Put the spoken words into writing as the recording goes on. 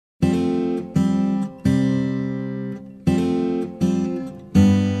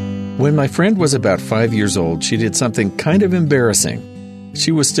When my friend was about 5 years old, she did something kind of embarrassing.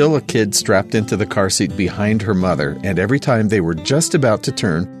 She was still a kid strapped into the car seat behind her mother, and every time they were just about to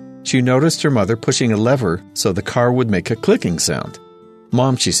turn, she noticed her mother pushing a lever so the car would make a clicking sound.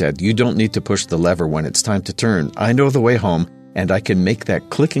 "Mom," she said, "you don't need to push the lever when it's time to turn. I know the way home, and I can make that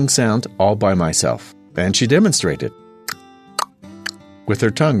clicking sound all by myself." And she demonstrated with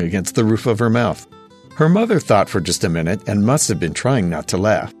her tongue against the roof of her mouth. Her mother thought for just a minute and must have been trying not to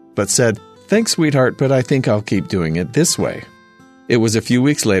laugh, but said, "Thanks, sweetheart, but I think I'll keep doing it this way." It was a few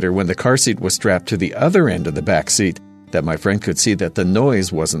weeks later, when the car seat was strapped to the other end of the back seat, that my friend could see that the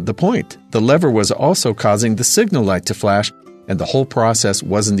noise wasn't the point. The lever was also causing the signal light to flash, and the whole process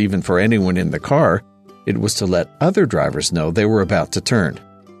wasn't even for anyone in the car. It was to let other drivers know they were about to turn.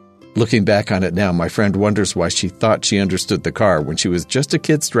 Looking back on it now, my friend wonders why she thought she understood the car when she was just a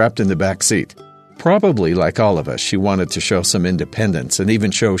kid strapped in the back seat. Probably, like all of us, she wanted to show some independence and even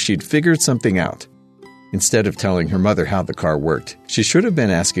show she'd figured something out. Instead of telling her mother how the car worked, she should have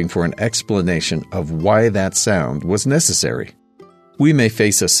been asking for an explanation of why that sound was necessary. We may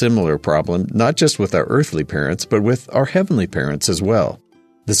face a similar problem, not just with our earthly parents, but with our heavenly parents as well.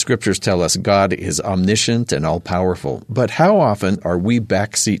 The scriptures tell us God is omniscient and all-powerful, but how often are we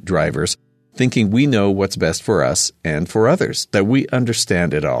backseat drivers thinking we know what's best for us and for others, that we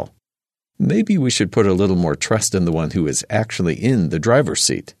understand it all? Maybe we should put a little more trust in the one who is actually in the driver's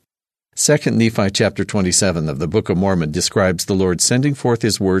seat. 2 Nephi chapter 27 of the Book of Mormon describes the Lord sending forth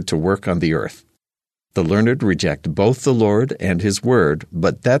His word to work on the earth. The learned reject both the Lord and His word,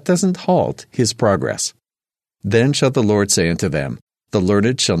 but that doesn't halt His progress. Then shall the Lord say unto them, The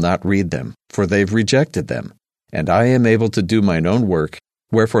learned shall not read them, for they've rejected them. And I am able to do mine own work,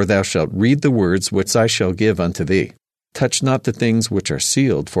 wherefore thou shalt read the words which I shall give unto thee. Touch not the things which are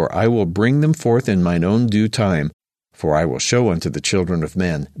sealed, for I will bring them forth in mine own due time. For I will show unto the children of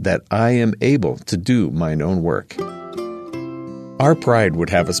men that I am able to do mine own work. Our pride would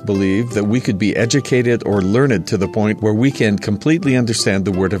have us believe that we could be educated or learned to the point where we can completely understand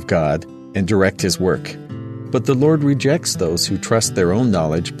the Word of God and direct His work. But the Lord rejects those who trust their own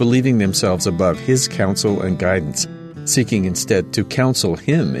knowledge, believing themselves above His counsel and guidance, seeking instead to counsel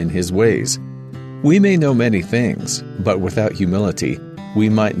Him in His ways. We may know many things, but without humility, we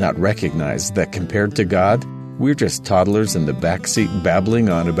might not recognize that compared to God, we're just toddlers in the backseat babbling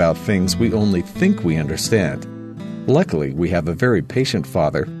on about things we only think we understand. Luckily, we have a very patient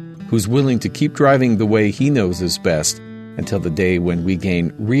Father who's willing to keep driving the way He knows is best until the day when we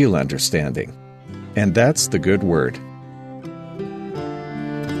gain real understanding. And that's the good word.